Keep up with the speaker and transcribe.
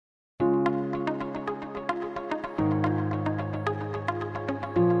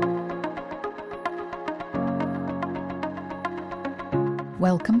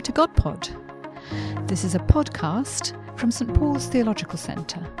Welcome to GodPod. This is a podcast from St Paul's Theological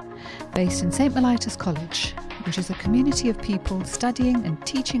Centre, based in St Mellitus College, which is a community of people studying and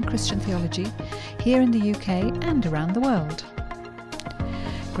teaching Christian theology here in the UK and around the world.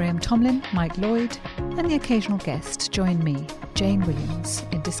 Graham Tomlin, Mike Lloyd, and the occasional guest join me, Jane Williams,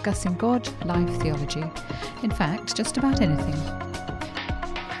 in discussing God, life, theology. In fact, just about anything.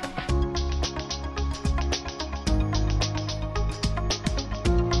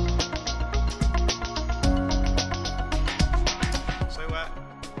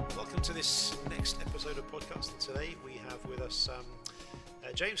 Welcome to this next episode of podcast. And today we have with us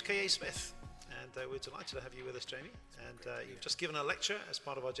James K.A. Smith. And we're delighted to have you with us, Jamie. And you've just given a lecture as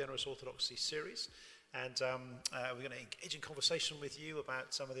part of our Generous Orthodoxy series. And we're going to engage in conversation with you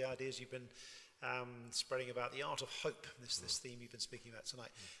about some of the ideas you've been spreading about the art of hope, this theme you've been speaking about tonight.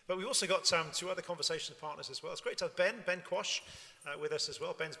 But we've also got two other conversation partners as well. It's great to have Ben Quash with us as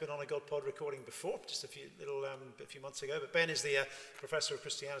well. Ben's been on a GodPod recording before, just a few months ago. But Ben is the Professor of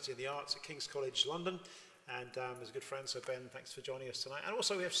Christianity and the Arts at King's College London. And is a good friend, so Ben, thanks for joining us tonight. And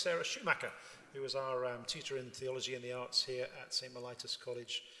also we have Sarah Schumacher, who is our tutor in theology and the arts here at St Mellitus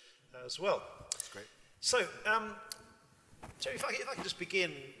College as well. That's great. So, Jerry, if I can just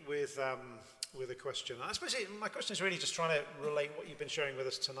begin with a question. I suppose my question is really just trying to relate what you've been sharing with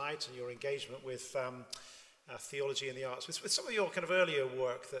us tonight and your engagement with theology and the arts, with some of your kind of earlier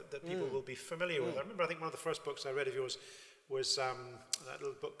work that people will be familiar with. I remember, I think one of the first books I read of yours was that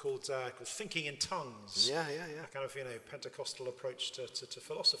little book called Thinking in Tongues. Yeah. A kind of, Pentecostal approach to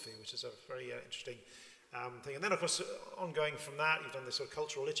philosophy, which is a very interesting thing. And then, of course, ongoing from that, you've done this sort of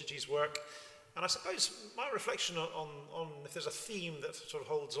cultural liturgies work. And I suppose my reflection on if there's a theme that sort of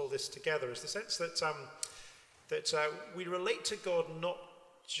holds all this together is the sense that we relate to God not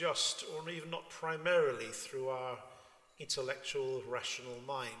just, or even not primarily, through our intellectual, rational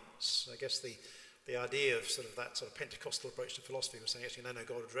minds. I guess the idea of that sort of Pentecostal approach to philosophy was saying, actually, no,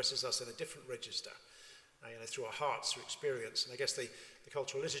 God addresses us in a different register, through our hearts, through experience. And I guess the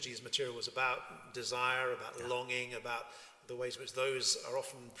cultural liturgies material was about desire, about longing, about the ways in which those are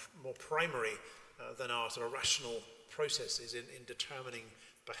often more primary than our sort of rational processes in determining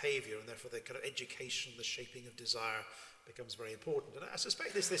behaviour, and therefore the kind of education, the shaping of desire becomes very important. And I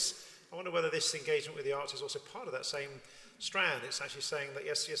suspect I wonder whether this engagement with the arts is also part of that same strand. It's actually saying that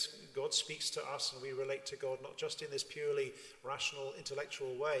yes, God speaks to us and we relate to God not just in this purely rational,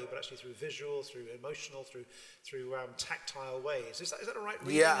 intellectual way, but actually through visual, through emotional, through tactile ways. Is that a right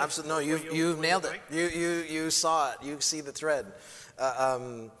reading? Yeah, absolutely. No, you've nailed it. You saw it. You see the thread. By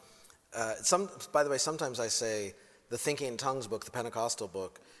the way, sometimes I say the Thinking in Tongues book, the Pentecostal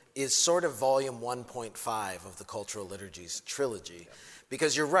book, is sort of volume 1.5 of the Cultural Liturgies trilogy. Yeah.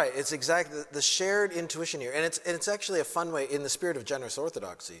 Because you're right, it's exactly the shared intuition here. And it's actually a fun way, in the spirit of generous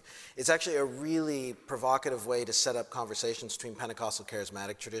orthodoxy, it's actually a really provocative way to set up conversations between Pentecostal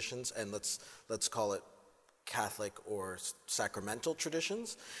charismatic traditions and let's call it Catholic or sacramental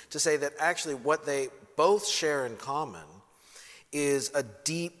traditions, to say that actually what they both share in common is a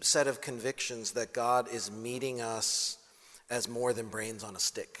deep set of convictions that God is meeting us as more than brains on a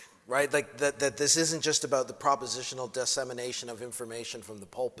stick. Right, like that this isn't just about the propositional dissemination of information from the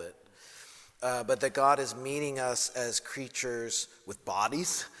pulpit, but that God is meeting us as creatures with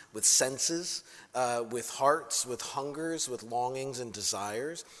bodies, with senses, with hearts, with hungers, with longings and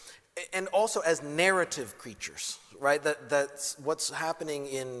desires, and also as narrative creatures, right? That's what's happening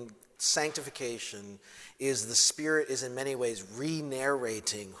in sanctification is the Spirit is in many ways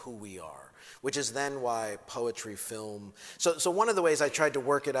re-narrating who we are. Which is then why poetry, film. So one of the ways I tried to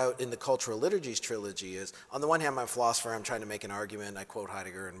work it out in the Cultural Liturgies trilogy is, on the one hand, I'm a philosopher, I'm trying to make an argument, I quote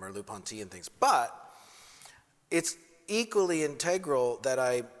Heidegger and Merleau-Ponty and things, but it's equally integral that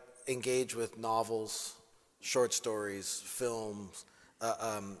I engage with novels, short stories, films,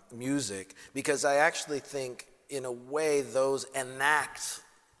 music, because I actually think, in a way, those enact,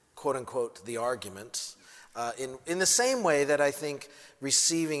 quote unquote, the arguments. In the same way that I think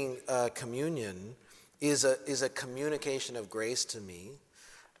receiving communion is a communication of grace to me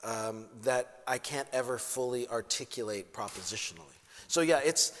that I can't ever fully articulate propositionally. So yeah,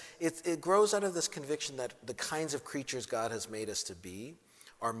 it grows out of this conviction that the kinds of creatures God has made us to be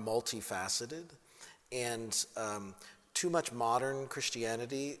are multifaceted, and too much modern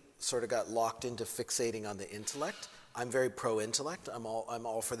Christianity sort of got locked into fixating on the intellect. I'm very pro-intellect. I'm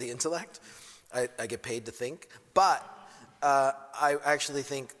all for the intellect. I get paid to think, but I actually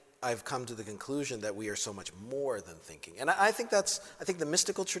think I've come to the conclusion that we are so much more than thinking, and I think the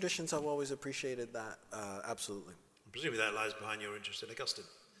mystical traditions have always appreciated that absolutely. Presumably that lies behind your interest in Augustine.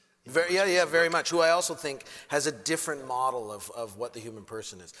 Very much. Who I also think has a different model of what the human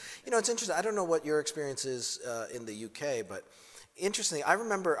person is. You know, it's interesting. I don't know what your experience is in the UK, but interestingly, I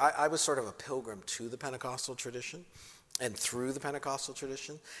remember I was sort of a pilgrim to the Pentecostal tradition and through the Pentecostal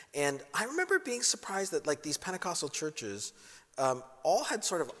tradition. And I remember being surprised that like these Pentecostal churches all had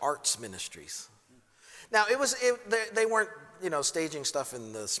sort of arts ministries. Now, they weren't, staging stuff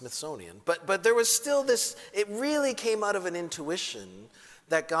in the Smithsonian, but there was still this, it really came out of an intuition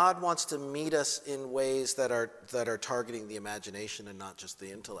that God wants to meet us in ways that are targeting the imagination and not just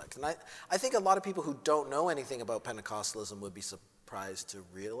the intellect. And I think a lot of people who don't know anything about Pentecostalism would be surprised to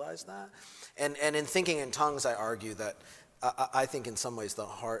realize that. And in Thinking in Tongues, I argue that I think in some ways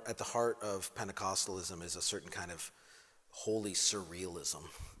at the heart of Pentecostalism is a certain kind of holy surrealism,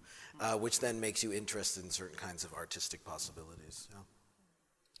 which then makes you interested in certain kinds of artistic possibilities. Yeah.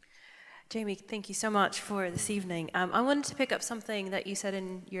 Jamie, thank you so much for this evening. I wanted to pick up something that you said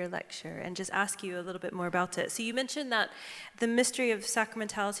in your lecture and just ask you a little bit more about it. So you mentioned that the mystery of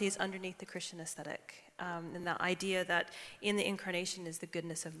sacramentality is underneath the Christian aesthetic, and the idea that in the incarnation is the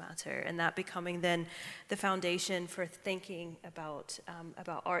goodness of matter, and that becoming then the foundation for thinking about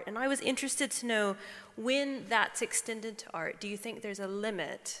art. And I was interested to know, when that's extended to art, do you think there's a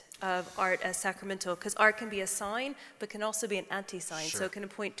limit of art as sacramental? Because art can be a sign, but can also be an anti-sign. Sure. So it can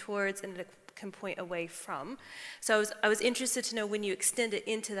point towards and it can point away from. So I was interested to know, when you extend it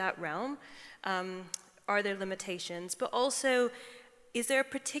into that realm, are there limitations? But also, is there a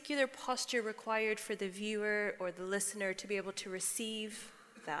particular posture required for the viewer or the listener to be able to receive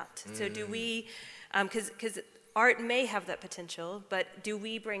that? So do we, because art may have that potential, but do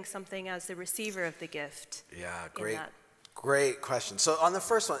we bring something as the receiver of the gift? Yeah, great question. So on the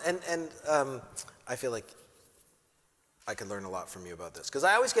first one, and I feel like I could learn a lot from you about this, because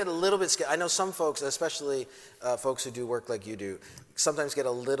I always get a little bit scared. I know some folks, especially folks who do work like you do, sometimes get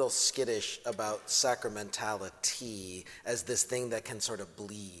a little skittish about sacramentality as this thing that can sort of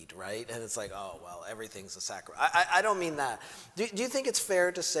bleed, right? And it's like, oh, well, everything's a sacrament. I don't mean that. Do you think it's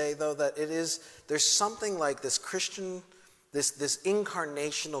fair to say, though, that there's something like this Christian, this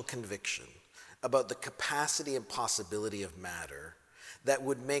incarnational conviction about the capacity and possibility of matter that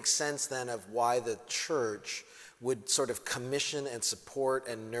would make sense then of why the church would sort of commission and support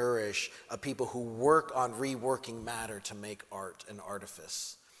and nourish a people who work on reworking matter to make art and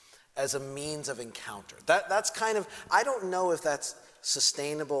artifice as a means of encounter. That's kind of, I don't know if that's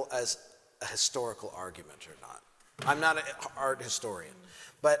sustainable as a historical argument or not. I'm not an art historian,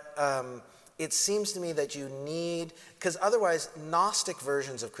 but it seems to me that you need, because otherwise Gnostic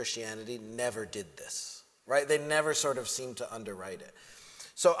versions of Christianity never did this, right? They never sort of seemed to underwrite it.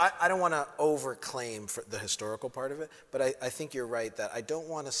 So I don't want to overclaim for the historical part of it, but I think you're right that I don't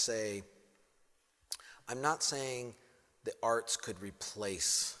want to say, I'm not saying the arts could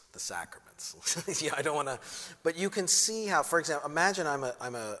replace the sacraments. Yeah, I don't want to, but you can see how, for example, imagine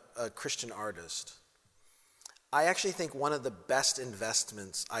I'm a Christian artist. I actually think one of the best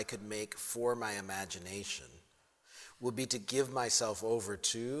investments I could make for my imagination would be to give myself over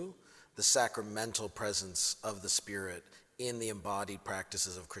to the sacramental presence of the Spirit in the embodied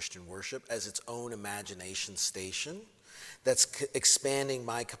practices of Christian worship as its own imagination station that's expanding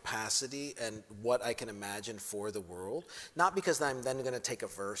my capacity and what I can imagine for the world. Not because I'm then going to take a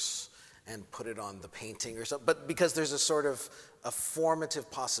verse and put it on the painting or something, but because there's a sort of a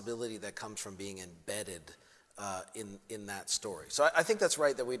formative possibility that comes from being embedded in that story. So I think that's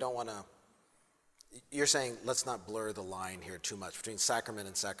right, that we don't want to, you're saying let's not blur the line here too much between sacrament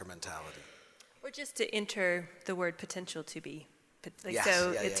and sacramentality. Or just to enter the word potential to be. Yes,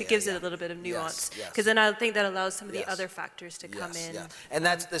 it gives it a little bit of nuance. Yes. Because then I think that allows some of the other factors to come in. Yeah. And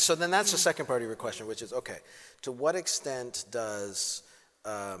that's the second part of your question, which is, okay, to what extent does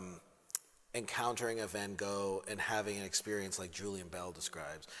encountering a Van Gogh and having an experience like Julian Bell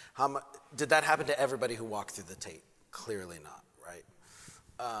describes, did that happen to everybody who walked through the Tate? Clearly not, right?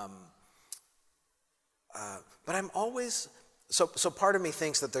 But I'm always, so part of me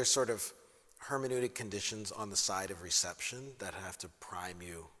thinks that there's sort of hermeneutic conditions on the side of reception that have to prime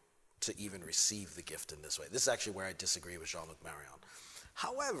you to even receive the gift in this way. This is actually where I disagree with Jean-Luc Marion.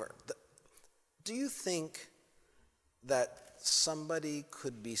 However, do you think that somebody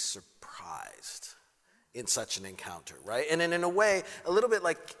could be surprised in such an encounter, right? And in a way, a little bit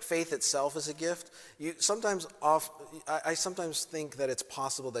like faith itself is a gift. I sometimes think that it's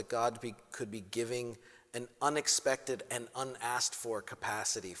possible that God could be giving an unexpected and unasked for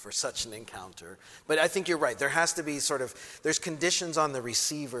capacity for such an encounter. But I think you're right. There has to be there's conditions on the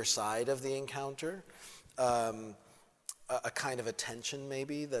receiver side of the encounter, a kind of attention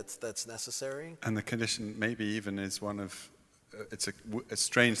maybe that's necessary. And the condition maybe even is one of a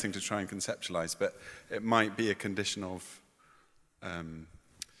strange thing to try and conceptualize, but it might be a condition of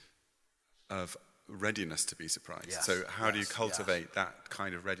readiness to be surprised. Yes, So how do you yes, cultivate that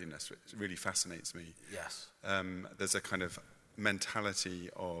kind of readiness, which really fascinates me? Yes. There's a kind of mentality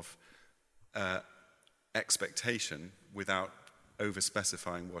of expectation without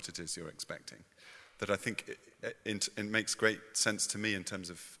over-specifying what it is you're expecting, that I think it makes great sense to me in terms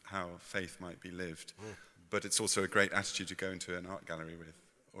of how faith might be lived. But it's also a great attitude to go into an art gallery with,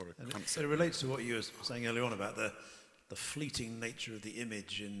 or a concert. It relates to what you were saying earlier on about the fleeting nature of the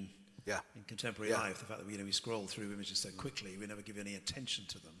image in contemporary life, the fact that we scroll through images so quickly, we never give any attention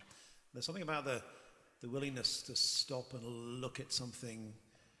to them. There's something about the willingness to stop and look at something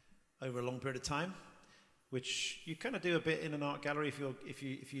over a long period of time, which you kind of do a bit in an art gallery if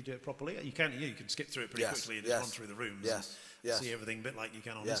you do it properly. You can skip through it pretty quickly and just run through the rooms and see everything a bit like you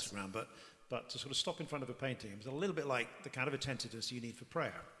can on Instagram. But to sort of stop in front of a painting, it's a little bit like the kind of attentiveness you need for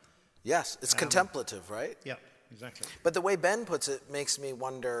prayer. Yes, it's contemplative, right? Yeah, exactly. But the way Ben puts it makes me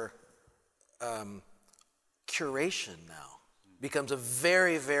wonder, curation now becomes a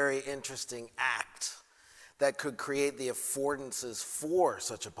very, very interesting act that could create the affordances for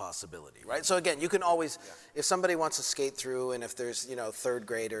such a possibility, right? So again, you can always, if somebody wants to skate through, and if there's, third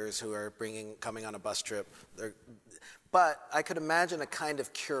graders who are coming on a bus trip, but I could imagine a kind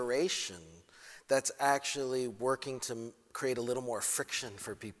of curation that's actually working to create a little more friction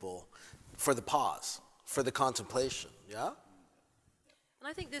for people, for the pause, for the contemplation, yeah? And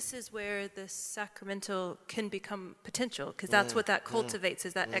I think this is where the sacramental can become potential, because that's what that cultivates,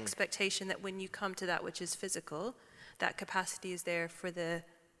 is that expectation that when you come to that which is physical, that capacity is there for the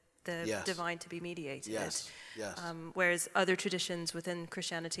divine to be mediated. Yes. Whereas other traditions within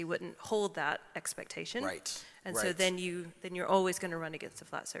Christianity wouldn't hold that expectation. Right. And so then you're always going to run against a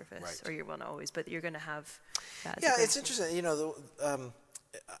flat surface, or not always, but you're going to have that. Yeah, it's interesting.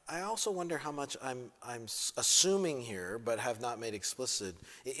 I also wonder how much I'm assuming here, but have not made explicit.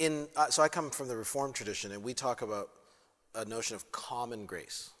 So I come from the Reformed tradition, and we talk about a notion of common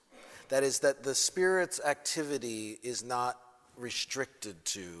grace. That is, that the Spirit's activity is not restricted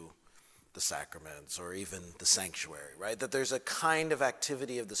to the sacraments or even the sanctuary, right? That there's a kind of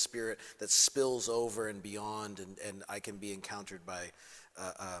activity of the Spirit that spills over and beyond, and I can be encountered by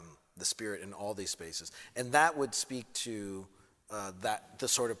the Spirit in all these spaces. And that would speak to the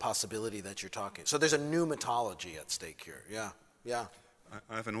sort of possibility that you're talking. So there's a pneumatology at stake here. Yeah.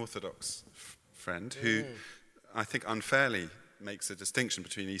 I have an Orthodox friend who I think unfairly makes a distinction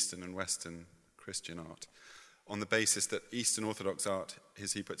between Eastern and Western Christian art on the basis that Eastern Orthodox art,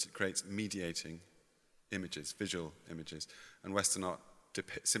 as he puts it, creates mediating images, visual images, and Western art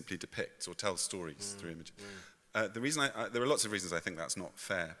simply depicts or tells stories through images. The reason there are lots of reasons I think that's not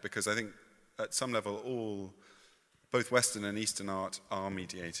fair, because I think at some level both Western and Eastern art are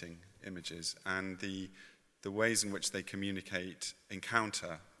mediating images, and the ways in which they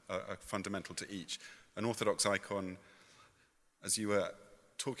encounter are fundamental to each. An Orthodox icon, as you were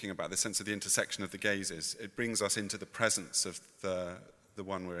talking about, the sense of the intersection of the gazes, it brings us into the presence of the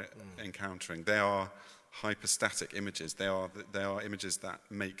one we're encountering. They are hypostatic images. They are images that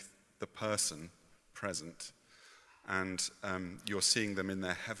make the person present, and you're seeing them in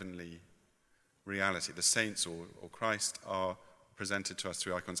their heavenly reality. The saints or Christ are presented to us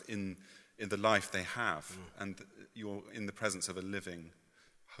through icons in the life they have, and you're in the presence of a living,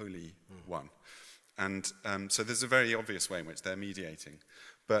 holy one. And so there's a very obvious way in which they're mediating.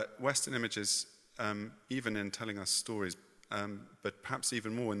 But Western images, even in telling us stories, but perhaps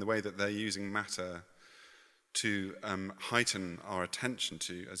even more in the way that they're using matter to heighten our attention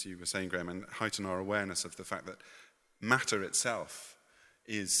to, as you were saying, Graham, and heighten our awareness of the fact that matter itself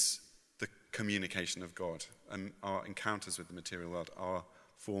is the communication of God, and our encounters with the material world are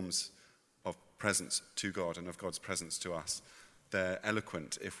forms of presence to God and of God's presence to us. They're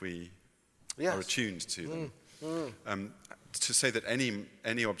eloquent if we are attuned to them. To say that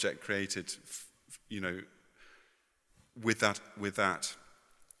any object created, with that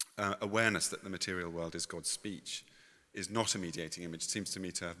awareness that the material world is God's speech, is not a mediating image, seems to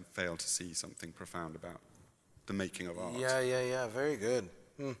me to have failed to see something profound about the making of art. Yeah. Very good.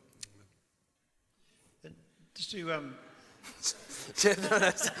 Just to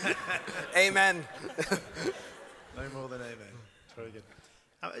Amen. no more than amen. Very good.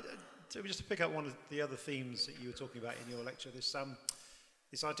 So just to pick up one of the other themes that you were talking about in your lecture, this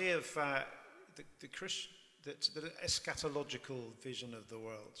idea of the eschatological vision of the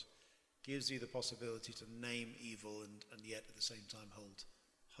world gives you the possibility to name evil and yet at the same time hold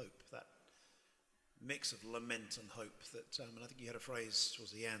hope. That mix of lament and hope. And I think you had a phrase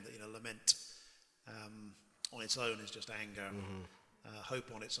towards the end that lament on its own is just anger.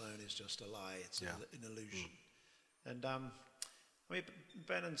 Hope on its own is just a lie. It's an illusion. And I mean,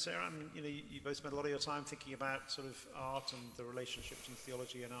 Ben and Sarah, you both spent a lot of your time thinking about sort of art and the relationship between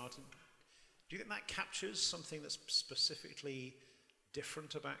theology and art. And do you think that captures something that's specifically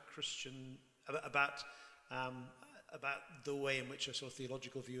different about about the way in which a sort of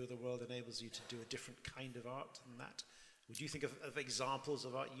theological view of the world enables you to do a different kind of art than that? Would you think of examples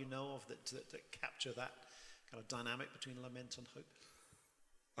of art you know of that capture that kind of dynamic between lament and hope?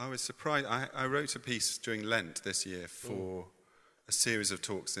 I was surprised. I wrote a piece during Lent this year for a series of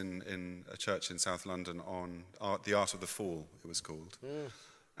talks in a church in South London on the art of the fall, it was called.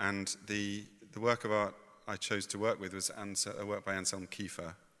 And the work of art I chose to work with was a work by Anselm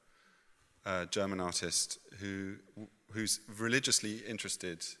Kiefer, a German artist who's religiously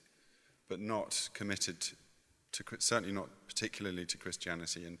interested but not committed to, certainly not particularly to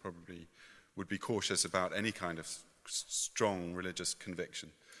Christianity, and probably would be cautious about any kind of strong religious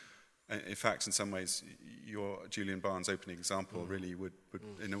conviction. In fact, in some ways, your Julian Barnes' opening example really would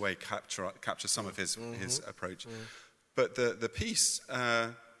in a way, capture some of his approach. But the piece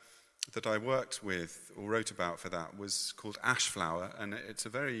that I worked with or wrote about for that was called Ash Flower, and it's a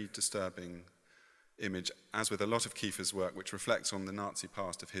very disturbing image, as with a lot of Kiefer's work, which reflects on the Nazi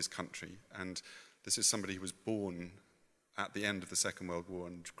past of his country. And this is somebody who was born at the end of the Second World War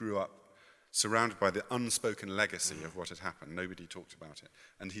and grew up surrounded by the unspoken legacy of what had happened. Nobody talked about it.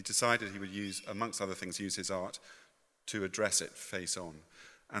 And he decided he would use, amongst other things, use his art to address it face on.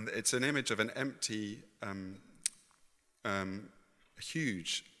 And it's an image of an empty,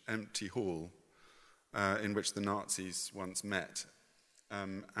 huge empty hall in which the Nazis once met.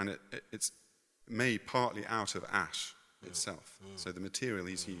 And it's made partly out of ash itself. So the material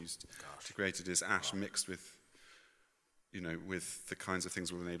he's used to create it is ash mixed with the kinds of things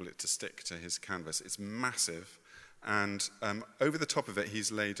that will enable it to stick to his canvas. It's massive, and over the top of it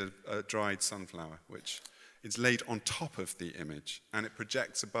he's laid a dried sunflower, which is laid on top of the image, and it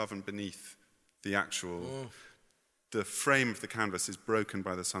projects above and beneath the actual... The frame of the canvas is broken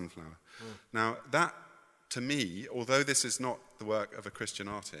by the sunflower. Now, that, to me, although this is not the work of a Christian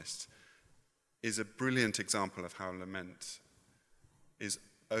artist, is a brilliant example of how lament is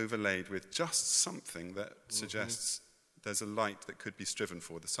overlaid with just something that suggests there's a light that could be striven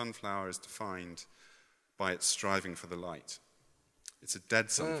for. The sunflower is defined by its striving for the light. It's a dead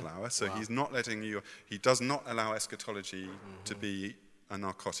sunflower, so he's not letting you... He does not allow eschatology to be a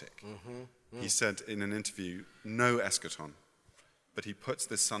narcotic. He said in an interview, no eschaton. But he puts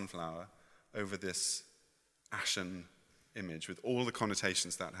this sunflower over this ashen image with all the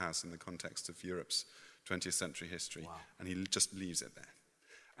connotations that has in the context of Europe's 20th century history, and he just leaves it there.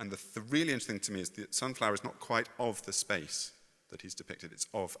 And the really interesting thing to me is the sunflower is not quite of the space that he's depicted. It's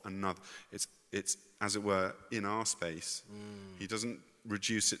of another. It's as it were, in our space. He doesn't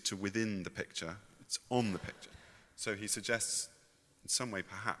reduce it to within the picture. It's on the picture. So he suggests, in some way,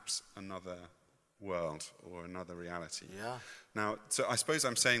 perhaps another world or another reality. Now, so I suppose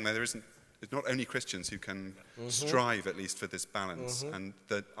I'm saying that it's not only Christians who can strive, at least, for this balance, and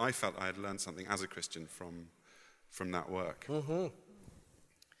that I felt I had learned something as a Christian from that work.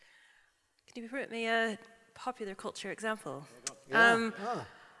 Can you put me a popular culture example?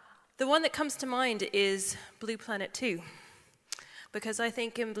 The one that comes to mind is Blue Planet 2, because I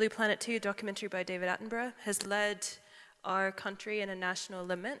think in Blue Planet 2, a documentary by David Attenborough has led our country in a national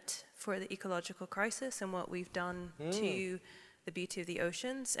lament for the ecological crisis and what we've done to the beauty of the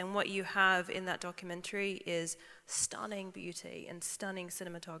oceans. And what you have in that documentary is stunning beauty and stunning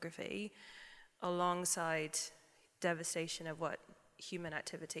cinematography alongside devastation of what human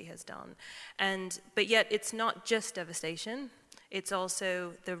activity has done. But yet it's not just devastation, it's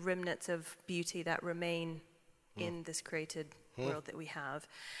also the remnants of beauty that remain in this created world that we have.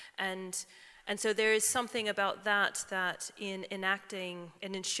 And so there is something about that in enacting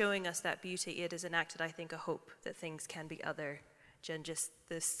and in showing us that beauty, it has enacted, I think, a hope that things can be other than just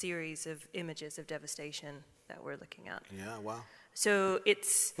the series of images of devastation that we're looking at. So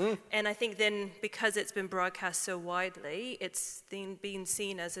it's, and I think then because it's been broadcast so widely, it's being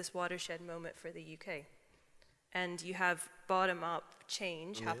seen as this watershed moment for the UK. And you have bottom-up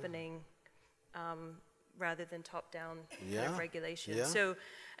change happening rather than top-down kind of regulation. So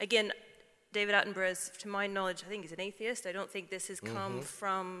again, David Attenborough is, to my knowledge, I think he's an atheist. I don't think this has come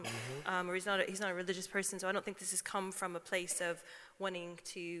from, or he's not a religious person, so I don't think this has come from a place of wanting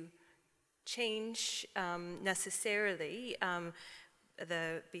to change necessarily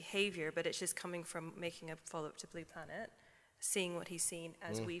the behavior, but it's just coming from making a follow-up to Blue Planet, seeing what he's seen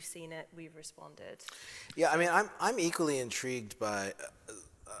as we've seen it, we've responded. Yeah, I mean, I'm equally intrigued by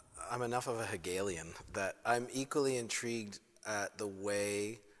I'm enough of a Hegelian that I'm equally intrigued at the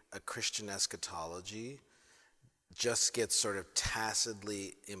way a Christian eschatology just gets sort of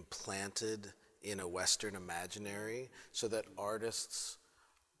tacitly implanted in a Western imaginary so that artists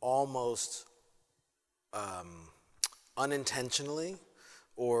almost unintentionally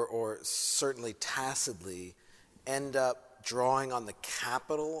or certainly tacitly end up drawing on the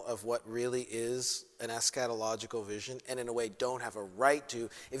capital of what really is an eschatological vision, and in a way don't have a right to.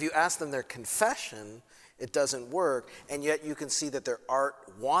 If you ask them their confession, it doesn't work, and yet you can see that their art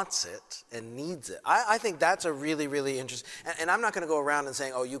wants it and needs it. I think that's a really, really interesting, and I'm not going to go around and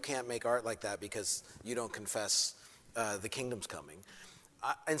saying, oh, you can't make art like that because you don't confess the kingdom's coming.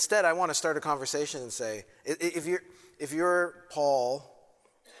 Instead, I want to start a conversation and say, if you're Paul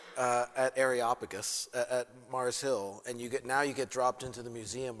at Areopagus, at Mars Hill, and you get dropped into the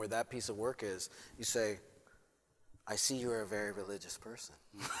museum where that piece of work is, you say, I see you're a very religious person.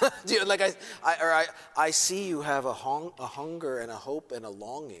 I see you have a hunger and a hope and a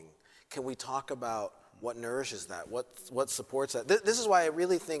longing. Can we talk about what nourishes that? What supports that? This is why I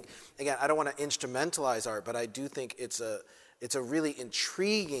really think, again, I don't want to instrumentalize art, but I do think it's a really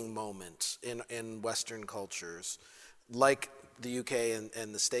intriguing moment in Western cultures, like the UK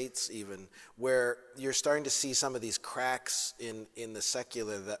and the States even, where you're starting to see some of these cracks in the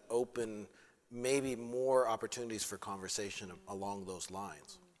secular that open maybe more opportunities for conversation along those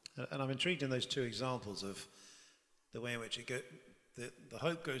lines. And I'm intrigued in those two examples of the way in which the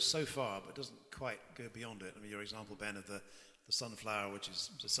hope goes so far but doesn't quite go beyond it. I mean, your example, Ben, of the sunflower, which is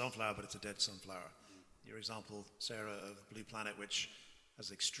a sunflower but it's a dead sunflower. Your example, Sarah, of Blue Planet, which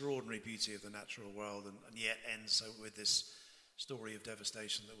has extraordinary beauty of the natural world and yet ends with this story of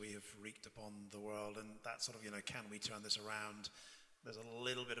devastation that we have wreaked upon the world, and that sort of, can we turn this around? There's a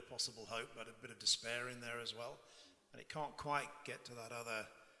little bit of possible hope, but a bit of despair in there as well. And it can't quite get to that other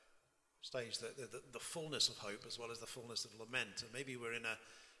stage, the fullness of hope as well as the fullness of lament. And maybe we're in a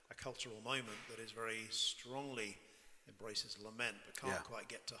cultural moment that is very strongly embraces lament, but can't quite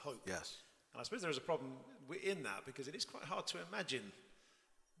get to hope. Yes. And I suppose there is a problem in that, because it is quite hard to imagine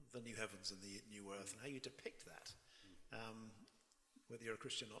the new heavens and the new earth and how you depict that, whether you're a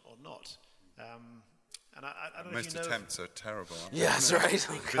Christian or not. And I don't know if you know... Most attempts are terrible, aren't they? Yes, right.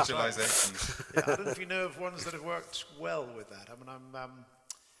 Visualizations. I don't know if you know of ones that have worked well with that.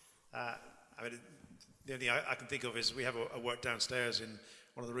 The only thing I can think of is we have a work downstairs in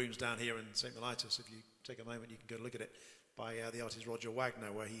one of the rooms down here in St. Mellitus. If you take a moment, you can go look at it, by the artist Roger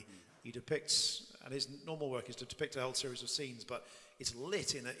Wagner, where he depicts, and his normal work is to depict a whole series of scenes, but it's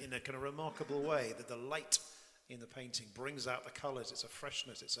lit in a kind of remarkable way that the light in the painting brings out the colours. It's a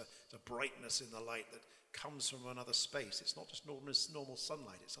freshness, it's a brightness in the light that comes from another space. It's not just normal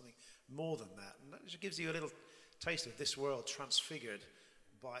sunlight, it's something more than that. And that just gives you a little taste of this world transfigured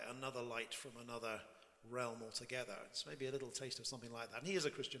by another light from another realm altogether. It's maybe a little taste of something like that. And he is a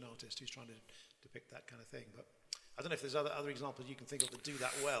Christian artist who's trying to depict that kind of thing. But I don't know if there's other examples you can think of that do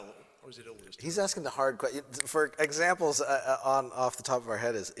that well, or is it all just... He's asking the hard question. For examples off the top of our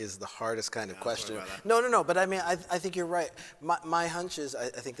head is the hardest kind of question. No. But I mean, I think you're right. My hunch is, I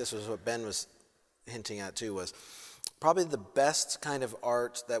think this was what Ben was hinting at too, was probably the best kind of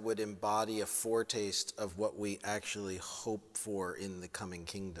art that would embody a foretaste of what we actually hope for in the coming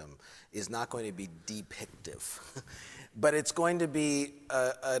kingdom is not going to be depictive, but it's going to be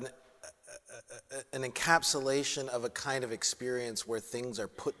an encapsulation of a kind of experience where things are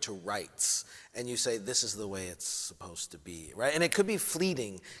put to rights, and you say, this is the way it's supposed to be, right? And it could be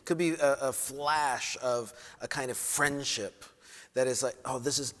fleeting, could be a flash of a kind of friendship that is like, oh,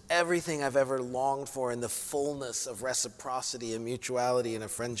 this is everything I've ever longed for in the fullness of reciprocity and mutuality in a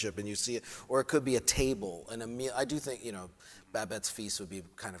friendship, and you see it. Or it could be a table and a meal. I do think, Babette's feast would be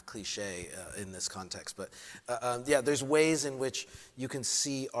kind of cliche in this context. But there's ways in which you can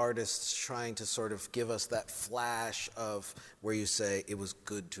see artists trying to sort of give us that flash of where you say, it was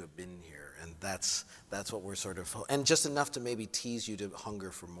good to have been here. And that's what we're sort of, and just enough to maybe tease you to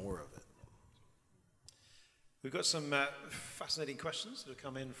hunger for more of it. We've got some fascinating questions that have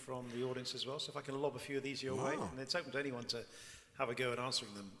come in from the audience as well, so if I can lob a few of these your way, and it's open to anyone to have a go at answering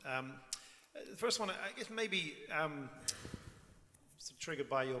them. The first one, I guess maybe triggered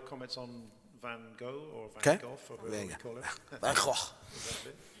by your comments on Van Gogh, or Van Gogh, or whatever we call it. Van Gogh.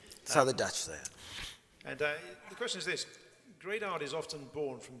 That's how the Dutch say it. And the question is this: great art is often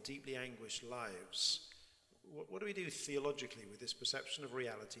born from deeply anguished lives. What do we do theologically with this perception of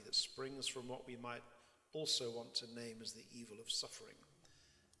reality that springs from what we might also want to name as the evil of suffering?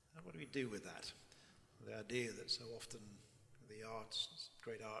 And what do we do with that? The idea that so often the art,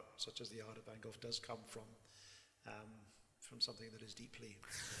 great art, such as the art of Van Gogh, does come from something that is deeply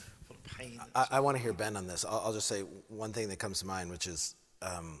pain. I want to hear Ben on this. I'll just say one thing that comes to mind, which is,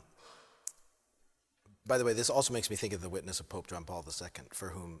 by the way, this also makes me think of the witness of Pope John Paul II, for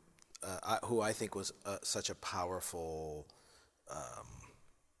who I think was such a powerful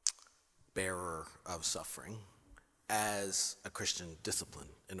bearer of suffering as a Christian discipline,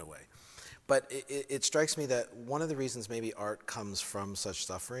 in a way. But it strikes me that one of the reasons maybe art comes from such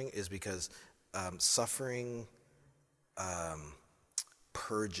suffering is because suffering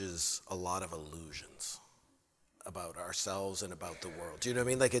purges a lot of illusions about ourselves and about the world. Do you know what I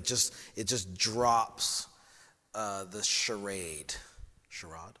mean? Like it just drops the charade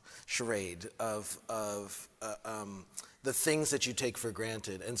of the things that you take for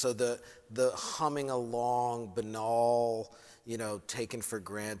granted. And so the humming along, banal, taken for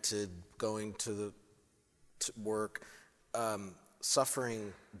granted, going to work,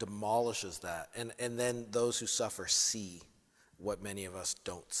 suffering demolishes that. And then those who suffer see what many of us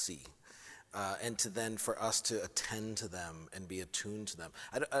don't see. And for us to attend to them and be attuned to them.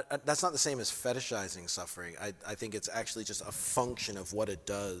 That's not the same as fetishizing suffering. I think it's actually just a function of what it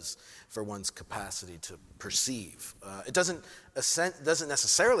does for one's capacity to perceive. It doesn't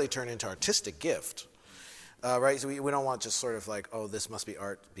necessarily turn into artistic gift, right? So we don't want just sort of like, oh, this must be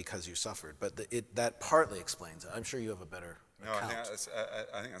art because you suffered. But that partly explains it. I'm sure you have a better account.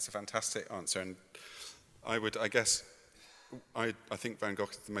 I think that's a fantastic answer. And I think Van Gogh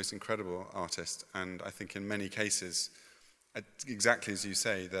is the most incredible artist, and I think in many cases, exactly as you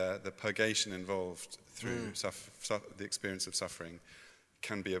say, the purgation involved through the experience of suffering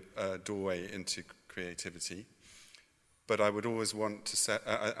can be a doorway into creativity. But I would always want to say,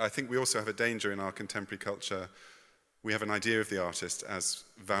 I think we also have a danger in our contemporary culture. We have an idea of the artist as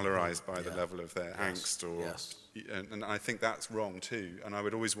valorized by the level of their angst, and I think that's wrong too. And I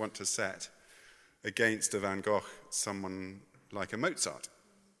would always want to set against a Van Gogh someone like a Mozart,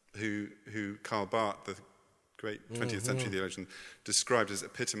 who Karl Barth, the great 20th century theologian, described as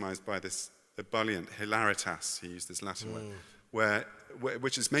epitomized by this ebullient hilaritas, he used this Latin word,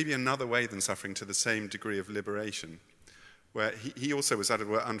 which is maybe another way than suffering to the same degree of liberation, where he also was, as it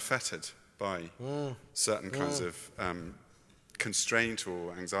were, unfettered by certain kinds of constraint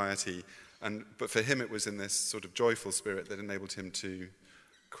or anxiety, but for him it was in this sort of joyful spirit that enabled him to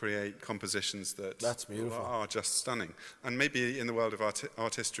create compositions that are just stunning. And maybe in the world of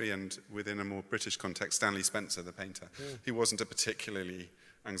art history and within a more British context, Stanley Spencer, the painter, he wasn't a particularly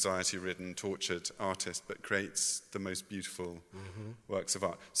anxiety-ridden, tortured artist, but creates the most beautiful works of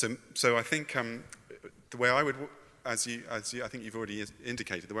art. So I think the way I would, as you, I think you've already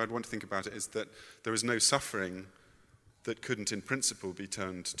indicated, the way I'd want to think about it is that there is no suffering that couldn't, in principle, be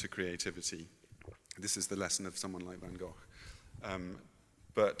turned to creativity. This is the lesson of someone like Van Gogh.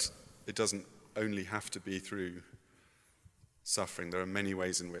 But it doesn't only have to be through suffering. There are many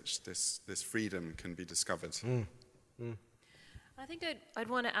ways in which this freedom can be discovered. I think I'd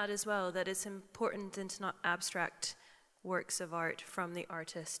want to add as well that it's important then to not abstract works of art from the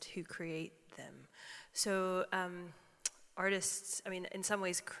artist who create them. So artists, in some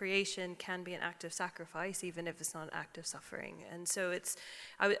ways creation can be an act of sacrifice, even if it's not an act of suffering. And so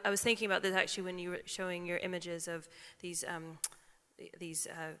I was thinking about this actually when you were showing your images of these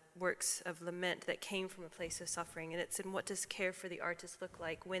works of lament that came from a place of suffering, and it's in what does care for the artist look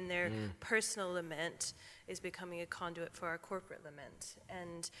like when their personal lament is becoming a conduit for our corporate lament,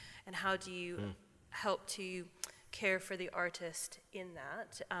 and how do you help to care for the artist in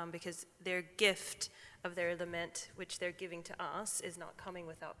that, because their gift of their lament, which they're giving to us, is not coming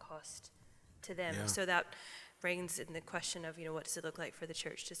without cost to them. So that brings in the question of, what does it look like for the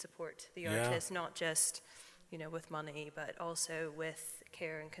church to support the artist, not just with money, but also with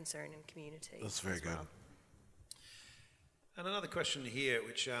care and concern and community. That's very good. And another question here,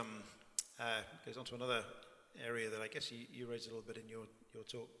 which goes on to another area that I guess you raised a little bit in your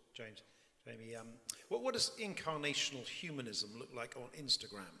talk, Jamie. What does incarnational humanism look like on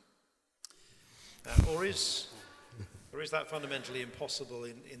Instagram? Or is that fundamentally impossible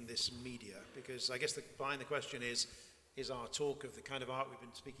in this media? Because I guess behind the question is our talk of the kind of art we've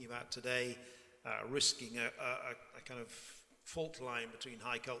been speaking about today risking a kind of fault line between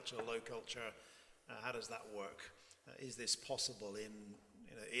high culture, low culture? How does that work? Is this possible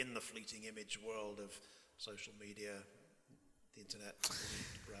in the fleeting image world of social media, the internet,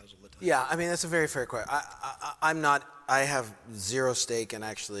 browse all the time? Yeah, that's a very fair question. I have zero stake in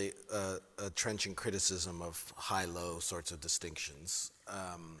actually a trenchant criticism of high-low sorts of distinctions.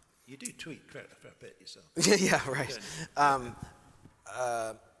 You do tweet quite a bit yourself. Yeah, right.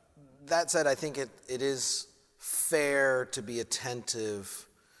 That said, I think it is fair to be attentive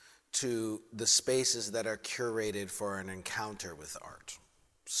to the spaces that are curated for an encounter with art.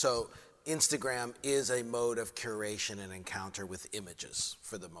 So Instagram is a mode of curation and encounter with images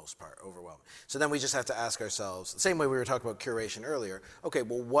for the most part, overwhelming. So then we just have to ask ourselves, the same way we were talking about curation earlier, okay,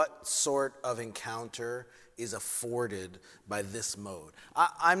 well, what sort of encounter is afforded by this mode?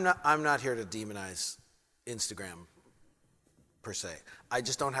 I'm not here to demonize Instagram per se. I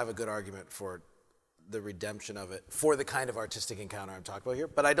just don't have a good argument for the redemption of it for the kind of artistic encounter I'm talking about here,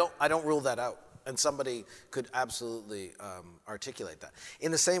 but I don't rule that out. And somebody could absolutely articulate that.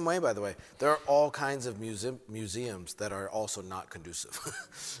 In the same way, by the way, there are all kinds of museums that are also not conducive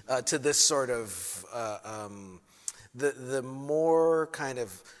to this sort of, the more kind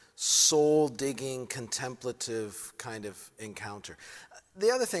of soul-digging, contemplative kind of encounter. The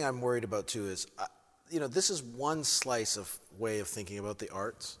other thing I'm worried about, too, is, this is one slice of way of thinking about the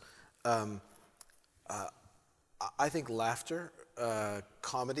arts. I think laughter,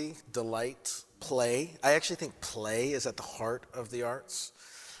 comedy, delight, play. I actually think play is at the heart of the arts.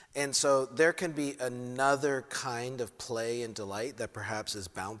 And so there can be another kind of play and delight that perhaps is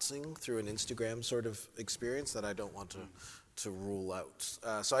bouncing through an Instagram sort of experience that I don't want to rule out.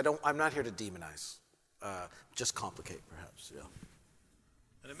 So I'm not here to demonize, just complicate perhaps, yeah.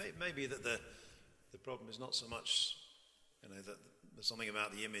 And it may be that the problem is not so much, that there's something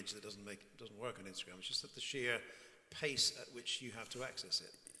about the image that doesn't work on Instagram. It's just that the sheer pace at which you have to access it.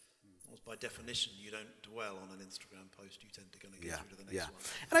 Almost by definition, you don't dwell on an Instagram post. You tend to kind of get through to the next one.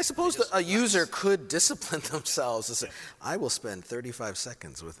 And I suppose that a user could discipline themselves to say, I will spend 35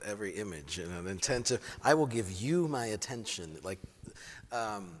 seconds with every image and intend to, I will give you my attention.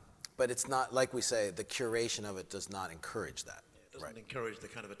 But it's not, like we say, the curation of it does not encourage that. It doesn't encourage the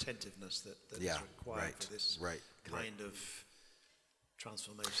kind of attentiveness that is required for this kind of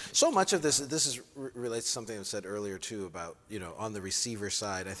transformation. So much of this relates to something I said earlier too about, on the receiver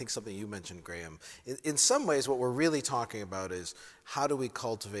side. I think something you mentioned, Graham. In some ways, what we're really talking about is how do we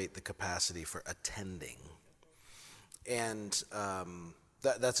cultivate the capacity for attending, and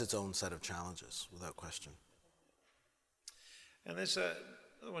that's its own set of challenges, without question. And there's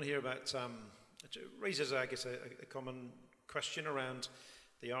another one here about raises, I guess, a common question around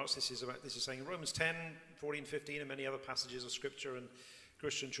the arts. This is saying in Romans 10, 14, 15, and many other passages of Scripture and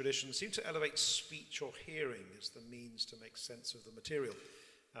Christian tradition seem to elevate speech or hearing as the means to make sense of the material.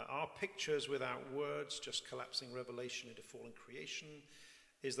 Are pictures without words just collapsing revelation into fallen creation?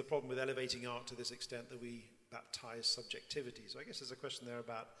 Is the problem with elevating art to this extent that we baptize subjectivity? So I guess there's a question there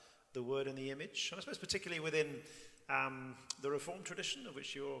about the word and the image. And I suppose particularly within the Reformed tradition, of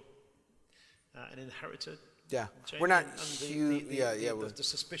which you're an inheritor. Yeah, Jamie, we're not huge. The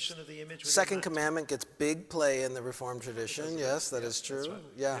suspicion of the image. Second commandment gets big play in the Reformed tradition. Yes, that is true.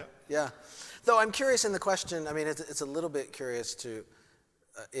 Right. Yeah. Though I'm curious in the question. I mean, it's a little bit curious to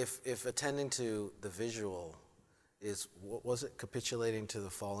if attending to the visual is, what was it, capitulating to the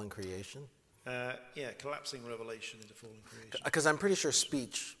fallen creation? Collapsing revelation into fallen creation. Because I'm pretty sure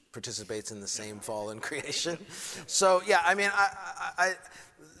speech participates in the same fallen creation. So I mean, I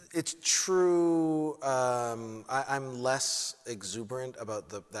it's true. I'm less exuberant about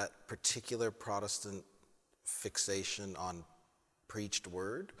that particular Protestant fixation on preached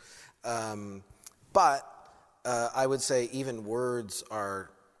word, but I would say even words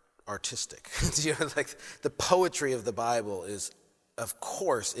are artistic. Like the poetry of the Bible is, of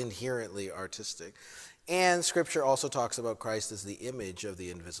course, inherently artistic. And Scripture also talks about Christ as the image of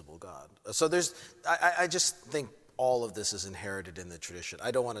the invisible God. So I just think all of this is inherited in the tradition.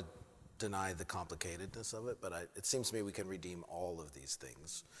 I don't want to deny the complicatedness of it, but it seems to me we can redeem all of these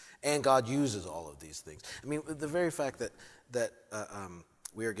things. And God uses all of these things. I mean, the very fact that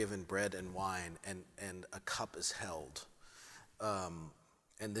we are given bread and wine and a cup is held,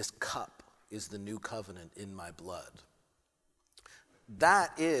 and this cup is the new covenant in my blood.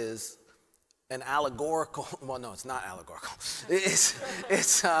 That is an allegorical, well, no, it's not allegorical.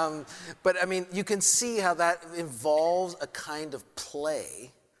 But I mean, you can see how that involves a kind of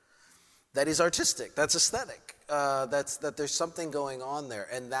play that is artistic, that's aesthetic, that there's something going on there,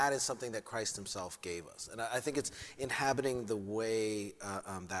 and that is something that Christ himself gave us. And I think it's inhabiting the way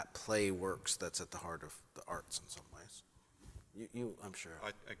that play works that's at the heart of the arts in some ways. You I'm sure.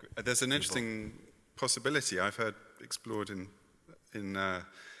 I agree. There's an interesting possibility I've heard explored in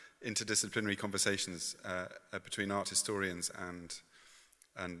interdisciplinary conversations between art historians and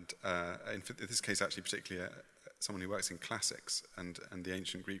in this case actually particularly someone who works in classics and the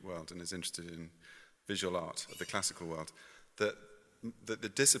ancient Greek world and is interested in visual art of the classical world, that the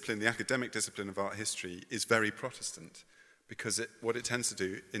discipline, the academic discipline of art history is very Protestant, because what it tends to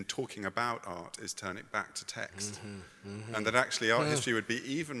do in talking about art is turn it back to text. And that actually art history would be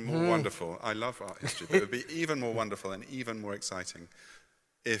even more wonderful. I love art history, but it would be even more wonderful and even more exciting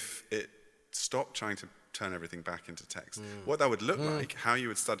if it stopped trying to turn everything back into text. What that would look like, how you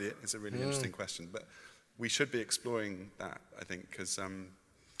would study it, is a really interesting question. But we should be exploring that, I think, because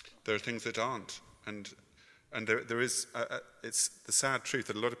there are things that aren't. And there is, it's the sad truth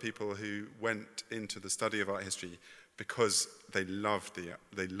that a lot of people who went into the study of art history because they loved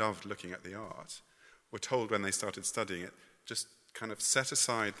looking at the art, were told when they started studying it, just kind of set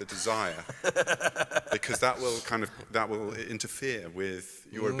aside the desire, because that will interfere with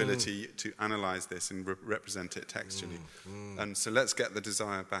your ability to analyze this and represent it textually. And so let's get the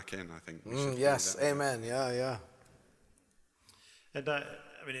desire back in, I think. Yes, amen, yeah. And I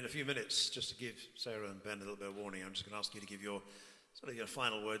mean, in a few minutes, just to give Sarah and Ben a little bit of warning, I'm just going to ask you to give your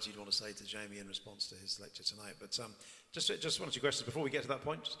final words you'd want to say to Jamie in response to his lecture tonight. But just one or two questions before we get to that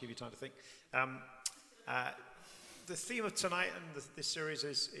point, just to give you time to think. The theme of tonight and this series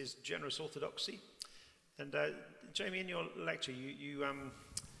is generous orthodoxy. And Jamie, in your lecture, you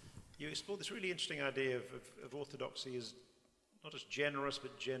explored this really interesting idea of orthodoxy as not just generous,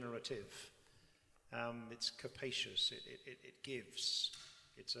 but generative. It's capacious, it gives.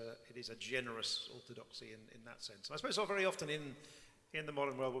 It is a generous orthodoxy in that sense. And I suppose very often in the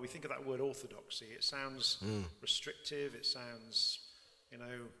modern world, when we think of that word orthodoxy, it sounds restrictive, it sounds, it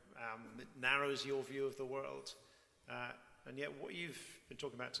narrows your view of the world. And yet what you've been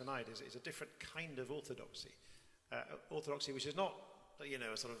talking about tonight is a different kind of orthodoxy. Orthodoxy which is not, a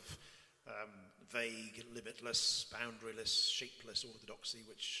sort of vague, limitless, boundaryless, shapeless orthodoxy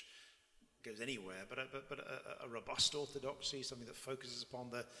which goes anywhere, but a robust orthodoxy, something that focuses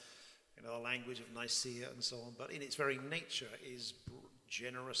upon the language of Nicaea and so on, but in its very nature is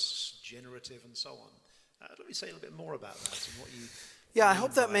generous, generative, and so on. Let me say a little bit more about that and what you... Yeah, I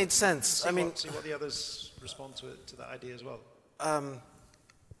hope that made sense. See what the others respond to that idea as well.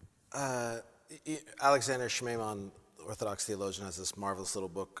 Alexander Shmeiman, the Orthodox theologian, has this marvelous little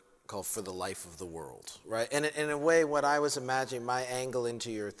book called For the Life of the World, right? And in a way, what I was imagining, my angle into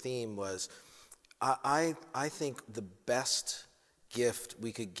your theme was, I think the best gift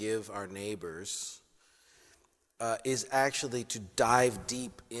we could give our neighbors is actually to dive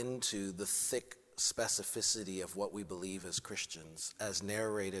deep into the thick specificity of what we believe as Christians, as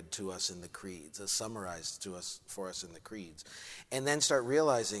narrated to us in the creeds, as summarized for us in the creeds, and then start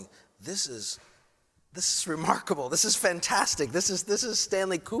realizing this is remarkable, this is fantastic, this is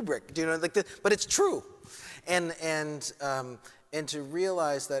Stanley Kubrick, but it's true, and to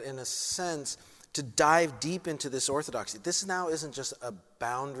realize that in a sense, to dive deep into this orthodoxy, this now isn't just a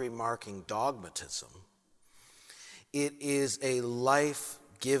boundary marking dogmatism, it is a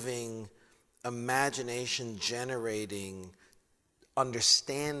life-giving, imagination-generating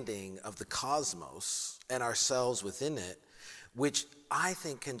understanding of the cosmos and ourselves within it, which I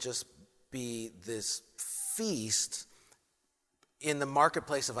think can just be this feast in the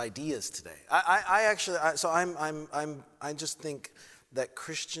marketplace of ideas today. I just think that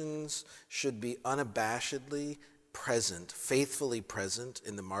Christians should be unabashedly present, faithfully present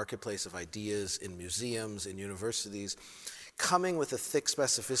in the marketplace of ideas, in museums, in universities, coming with a thick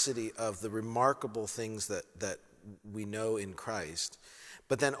specificity of the remarkable things that we know in Christ,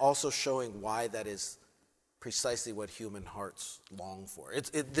 but then also showing why that is precisely what human hearts long for.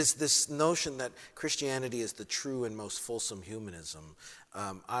 This notion that Christianity is the true and most fulsome humanism,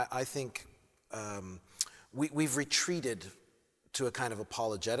 I think we've retreated to a kind of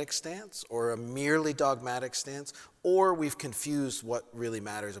apologetic stance or a merely dogmatic stance, or we've confused what really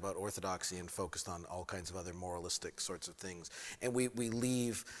matters about orthodoxy and focused on all kinds of other moralistic sorts of things. And we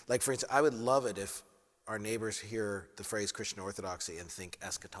leave, like for instance, I would love it if our neighbors hear the phrase Christian orthodoxy and think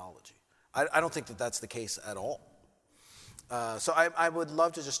eschatology. I don't think that that's the case at all. So I would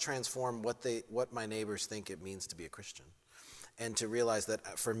love to just transform what my neighbors think it means to be a Christian, and to realize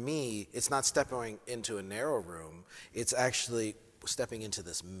that for me, it's not stepping into a narrow room, it's actually stepping into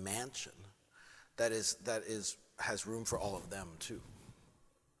this mansion that has room for all of them too.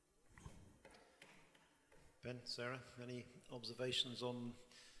 Ben, Sarah, any observations on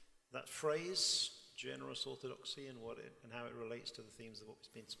that phrase, generous orthodoxy, and how it relates to the themes of what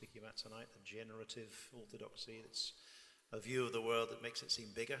we've been speaking about tonight, the generative orthodoxy? It's a view of the world that makes it seem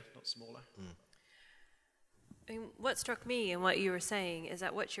bigger, not smaller. I mean, what struck me in what you were saying is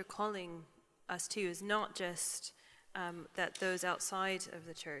that what you're calling us to is not just that those outside of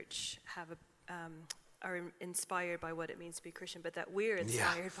the church are inspired by what it means to be Christian, but that we're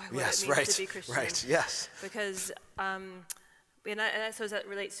inspired by what it means to be Christian. Right, yes. Because And I suppose that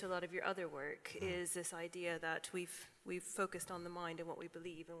relates to a lot of your other work, is this idea that we've focused on the mind and what we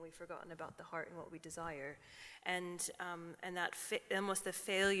believe, and we've forgotten about the heart and what we desire, and that almost the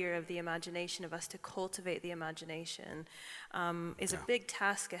failure of the imagination, of us to cultivate the imagination, is a big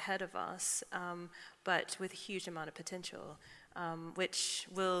task ahead of us, but with a huge amount of potential, which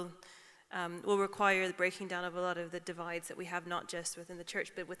will require the breaking down of a lot of the divides that we have, not just within the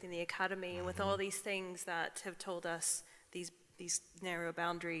church, but within the academy, and with all these things that have told us these narrow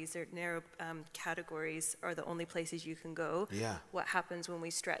boundaries or narrow categories are the only places you can go. Yeah. What happens when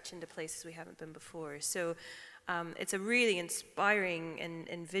we stretch into places we haven't been before? So it's a really inspiring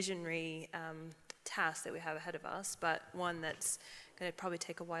and visionary task that we have ahead of us, but one that's going to probably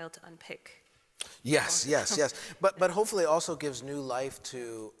take a while to unpick. Yes. But hopefully also gives new life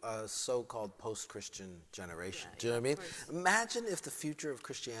to a so-called post-Christian generation. Do you know what I mean? Imagine if the future of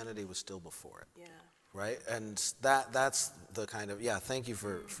Christianity was still before it. Yeah. Right? And that's the kind of, thank you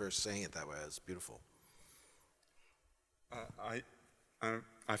for saying it that way. It's beautiful.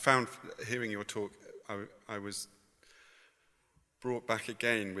 I found, hearing your talk, I was brought back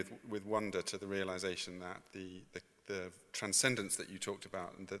again with wonder to the realization that the transcendence that you talked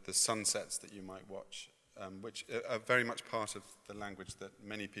about, and the sunsets that you might watch, which are very much part of the language that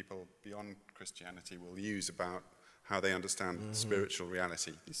many people beyond Christianity will use about how they understand spiritual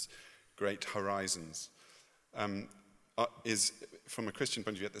reality, these great horizons, is, from a Christian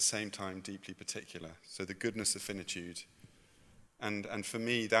point of view, at the same time deeply particular. So the goodness of finitude. And for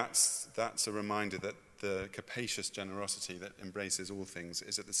me, that's a reminder that the capacious generosity that embraces all things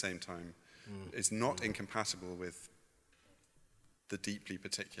is at the same time, is not incompatible with the deeply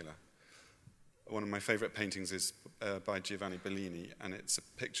particular. One of my favorite paintings is by Giovanni Bellini, and it's a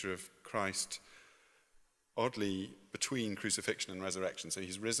picture of Christ oddly between crucifixion and resurrection. So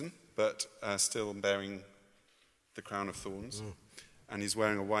he's risen, but still bearing the crown of thorns. And he's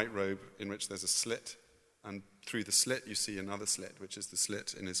wearing a white robe in which there's a slit. And through the slit you see another slit, which is the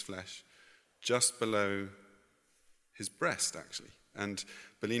slit in his flesh, just below his breast, actually. And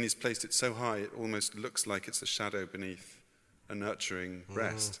Bellini's placed it so high it almost looks like it's a shadow beneath a nurturing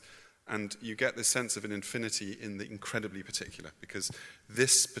breast. And you get this sense of an infinity in the incredibly particular, because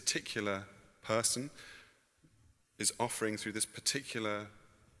this particular person is offering through this particular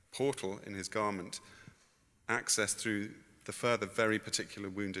portal in his garment access through the further very particular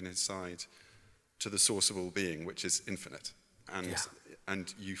wound in his side to the source of all being, which is infinite.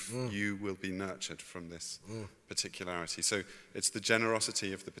 And you will be nurtured from this particularity. So it's the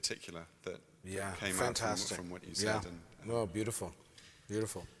generosity of the particular that came fantastic. Out from what you said. Oh, beautiful.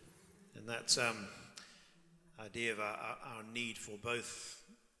 Beautiful. And that idea of our need for both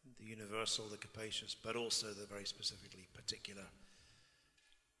the universal, the capacious, but also the very specifically particular.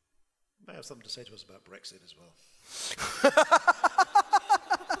 You may have something to say to us about Brexit as well.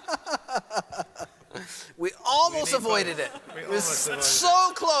 We almost avoided it. We It was almost avoided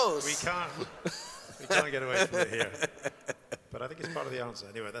so close. We can't get away from it here. But I think it's part of the answer.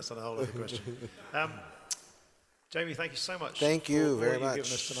 Anyway, that's not a whole other question. Jamie, thank you so much. Thank you very much. You've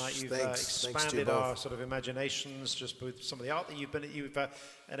given us tonight. You've expanded our sort of imaginations just with some of the art that you've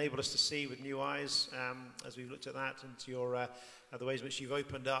enabled us to see with new eyes as we've looked at that, and your the ways in which you've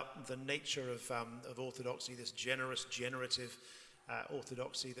opened up the nature of orthodoxy, this generous, generative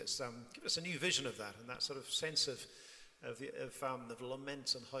orthodoxy that's given us a new vision of that, and that sort of sense of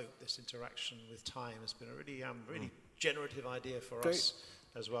lament and hope. This interaction with time has been a really generative idea for us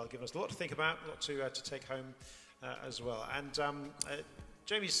as well, given us a lot to think about, a lot to take home as well. And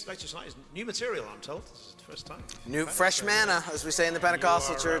Jamie's lecture tonight is new material, I'm told. This is the first time. New fresh manna, as we say in the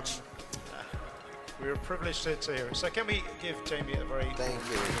Pentecostal church. We're privileged to hear it. So can we give Jamie a very... Thank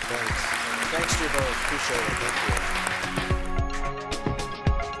you. Thanks to you both. Appreciate it. Thank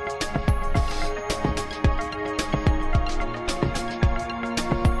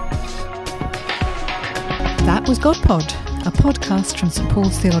you. That was GodPod, a podcast from St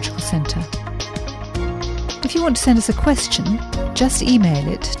Paul's Theological Centre. If you want to send us a question, just email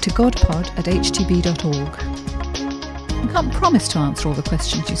it to godpod@htb.org. We can't promise to answer all the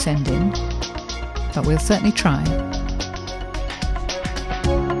questions you send in, but we'll certainly try.